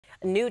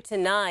New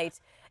tonight,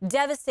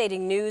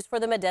 devastating news for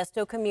the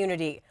Modesto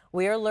community.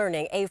 We are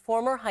learning a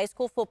former high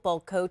school football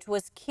coach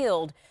was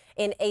killed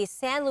in a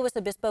San Luis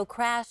Obispo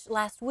crash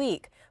last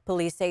week.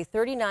 Police say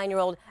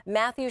 39-year-old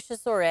Matthew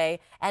Chachere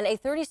and a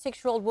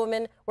 36-year-old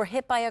woman were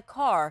hit by a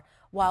car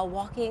while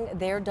walking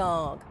their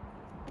dog.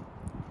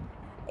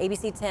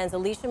 ABC 10's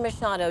Alicia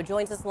Machado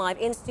joins us live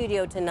in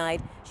studio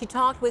tonight. She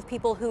talked with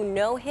people who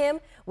know him,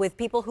 with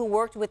people who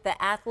worked with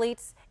the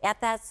athletes at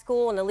that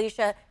school. And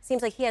Alicia,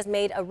 seems like he has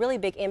made a really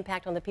big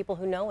impact on the people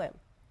who know him.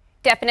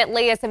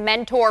 Definitely as a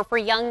mentor for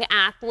young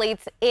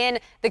athletes in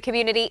the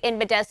community in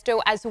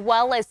Modesto, as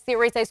well as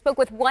series. I spoke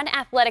with one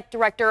athletic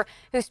director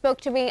who spoke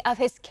to me of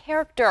his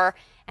character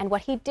and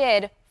what he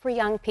did for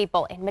young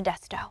people in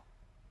Modesto.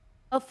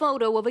 A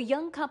photo of a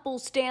young couple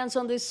stands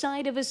on the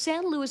side of a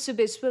San Luis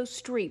Obispo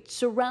street,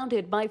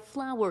 surrounded by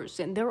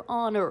flowers in their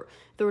honor.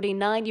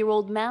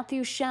 39-year-old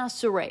Matthew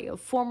Chachere, a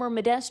former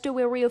Modesto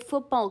area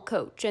football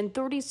coach, and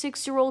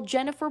 36-year-old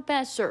Jennifer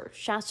Besser,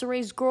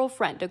 Chacere's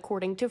girlfriend,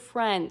 according to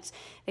friends.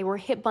 They were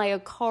hit by a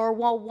car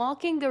while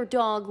walking their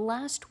dog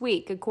last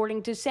week,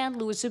 according to San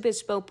Luis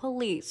Obispo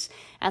police.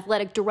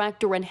 Athletic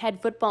director and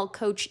head football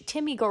coach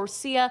Timmy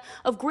Garcia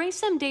of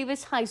Grace M.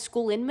 Davis High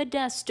School in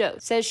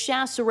Modesto says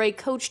Chachere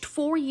coached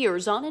 4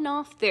 years on and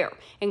off there,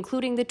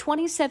 including the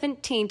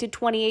 2017 to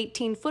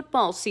 2018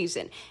 football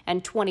season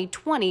and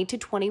 2020 to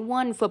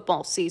 21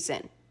 football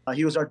season.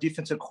 He was our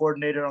defensive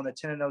coordinator on the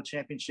 10-0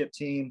 championship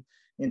team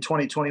in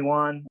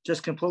 2021.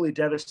 Just completely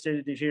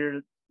devastated to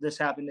hear this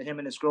happen to him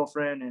and his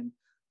girlfriend, and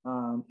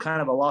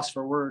kind of a loss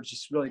for words.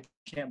 Just really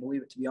can't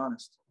believe it, to be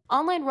honest.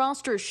 Online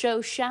rosters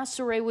show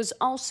Chachere was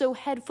also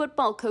head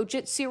football coach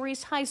at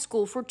Ceres High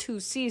School for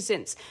 2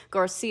 seasons.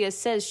 Garcia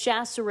says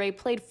Chachere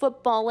played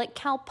football at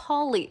Cal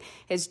Poly.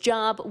 His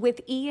job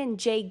with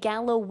E&J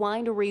Gallo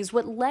Wineries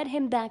what led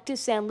him back to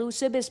San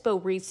Luis Obispo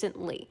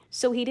recently,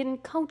 so he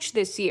didn't coach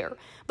this year.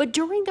 But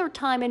during their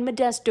time in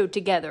Modesto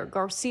together,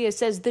 Garcia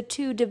says the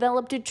two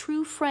developed a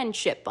true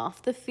friendship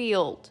off the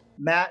field.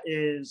 Matt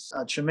is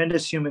a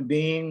tremendous human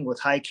being with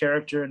high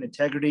character and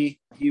integrity.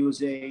 He was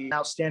an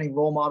outstanding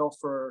role model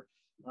for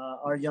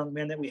our young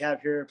men that we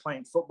have here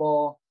playing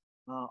football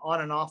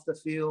on and off the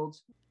field.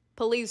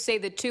 Police say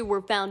the two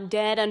were found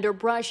dead under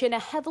brush in a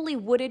heavily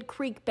wooded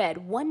creek bed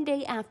 1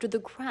 day after the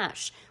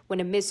crash,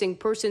 when a missing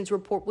persons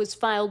report was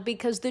filed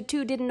because the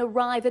two didn't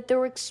arrive at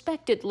their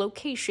expected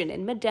location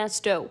in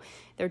Modesto.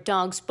 Their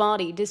dog's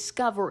body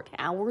discovered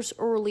hours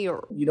earlier.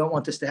 You don't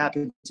want this to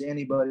happen to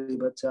anybody,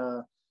 but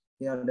to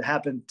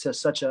happen to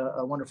such a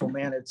wonderful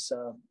man, it's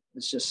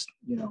just,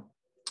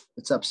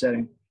 it's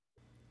upsetting.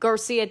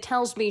 Garcia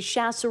tells me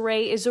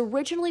Chachere is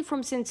originally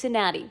from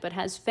Cincinnati, but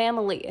has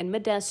family in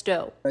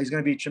Modesto. He's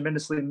going to be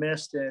tremendously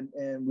missed, and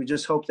we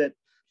just hope that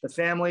the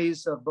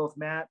families of both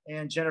Matt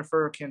and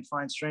Jennifer can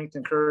find strength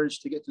and courage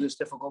to get through this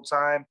difficult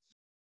time.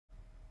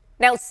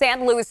 Now,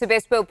 San Luis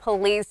Obispo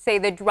police say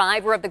the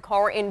driver of the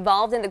car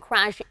involved in the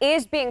crash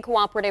is being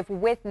cooperative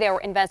with their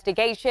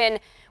investigation.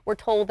 We're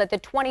told that the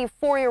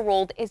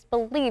 24-year-old is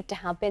believed to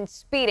have been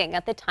speeding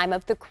at the time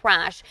of the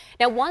crash.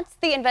 Now, once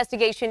the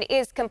investigation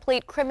is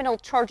complete, criminal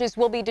charges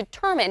will be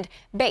determined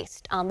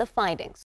based on the findings.